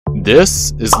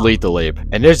This is Lethal Ape,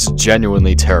 and it's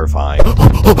genuinely terrifying.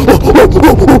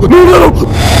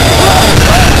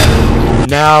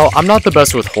 Now, I'm not the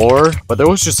best with horror, but there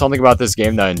was just something about this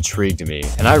game that intrigued me,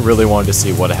 and I really wanted to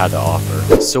see what it had to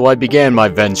offer. So I began my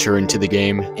venture into the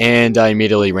game, and I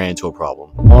immediately ran into a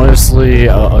problem. Honestly,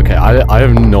 okay, I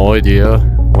have no idea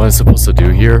what I'm supposed to do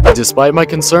here. Despite my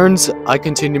concerns, I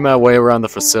continued my way around the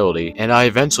facility, and I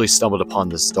eventually stumbled upon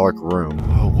this dark room.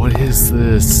 Oh, what is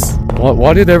this?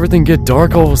 Why did everything get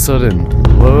dark all of a sudden?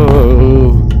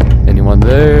 Whoa. Anyone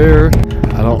there?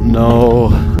 I don't know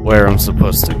where I'm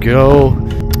supposed to go.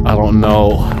 I don't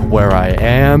know where I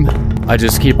am. I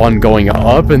just keep on going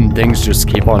up and things just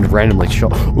keep on randomly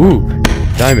Ooh,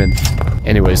 diamond.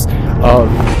 Anyways, no.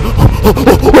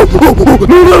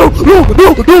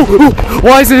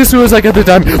 Why is it as soon as I get the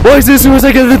diamond? Why is it as soon as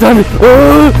I get the diamond?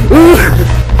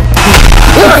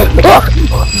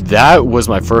 That was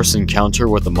my first encounter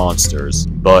with the monsters,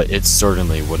 but it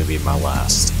certainly wouldn't be my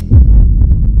last.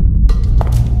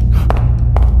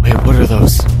 Wait, what are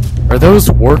those? Are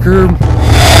those worker?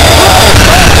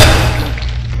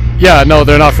 Yeah, no,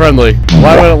 they're not friendly.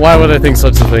 Why would I think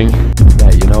such a thing?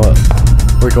 Yeah, you know what?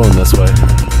 We're going this way.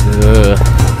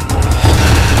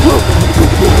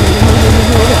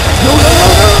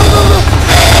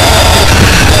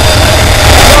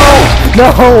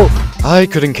 No! I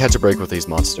couldn't catch a break with these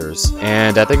monsters,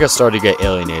 and I think I started to get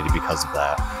alienated because of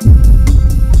that.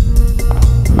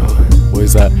 What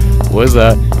is that? What is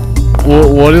that?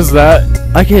 What is that?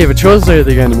 I can't even trust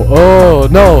anything anymore. Oh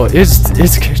no, it's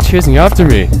chasing after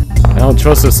me. I don't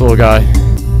trust this little guy.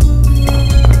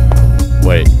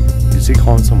 Wait, is he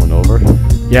calling someone over?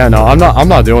 Yeah, no, I'm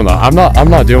not doing that. I'm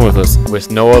not dealing with this. With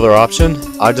no other option,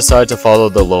 I decided to follow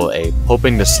the little ape,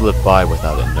 hoping to slip by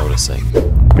without it noticing.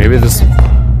 Maybe this.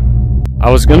 I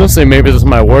was gonna say maybe this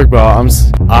might work, but I'm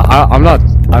not.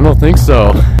 I don't think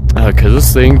so. Cause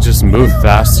this thing just moved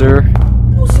faster.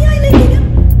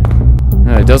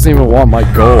 It doesn't even want my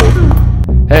gold.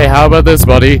 Hey, how about this,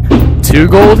 buddy? 2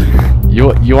 gold? You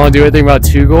want to do anything about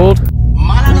 2 gold?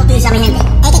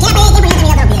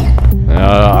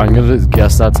 I'm gonna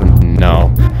guess that's a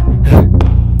no.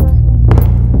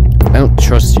 I don't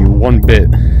trust you one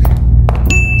bit.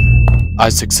 I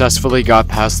successfully got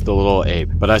past the little ape,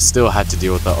 but I still had to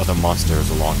deal with the other monsters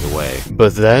along the way.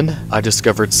 But then, I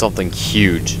discovered something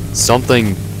huge.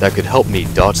 Something that could help me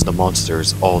dodge the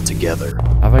monsters altogether.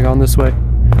 Have I gone this way?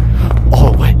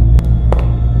 Oh, wait.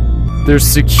 There's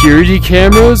security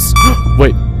cameras?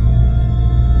 Wait.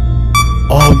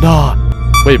 Oh, nah.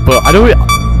 Wait, but I don't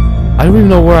even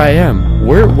know where I am.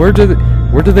 Where did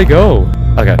they go?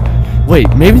 Okay. Wait,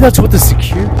 maybe that's what the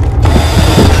security...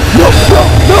 No!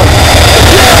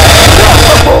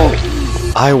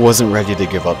 I wasn't ready to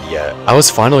give up yet. I was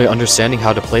finally understanding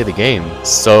how to play the game,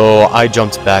 so I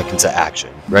jumped back into action,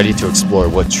 ready to explore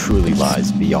what truly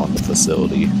lies beyond the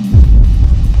facility.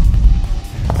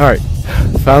 Alright,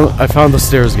 I found the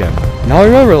stairs again. Now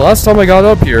remember, last time I got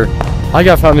up here, I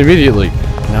got found immediately.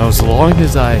 Now as long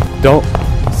as I don't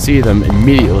see them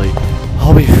immediately,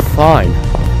 I'll be fine.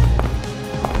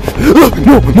 No,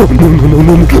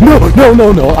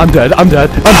 I'm dead.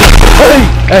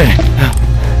 Hey!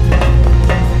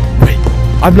 Wait,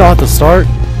 I'm not at the start?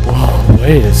 Whoa,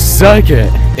 wait a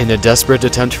second. In a desperate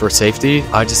attempt for safety,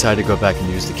 I decided to go back and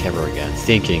use the camera again,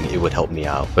 thinking it would help me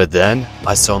out. But then,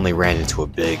 I suddenly ran into a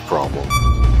big problem.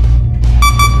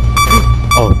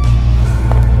 Oh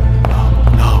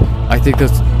no, I think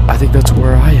that's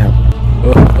where I am.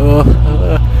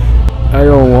 I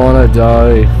don't wanna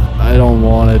die. I don't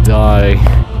wanna die.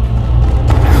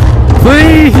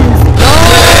 Please! No!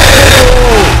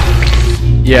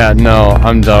 Yeah, no,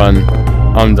 I'm done.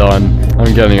 I'm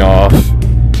getting off.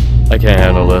 I can't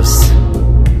handle this.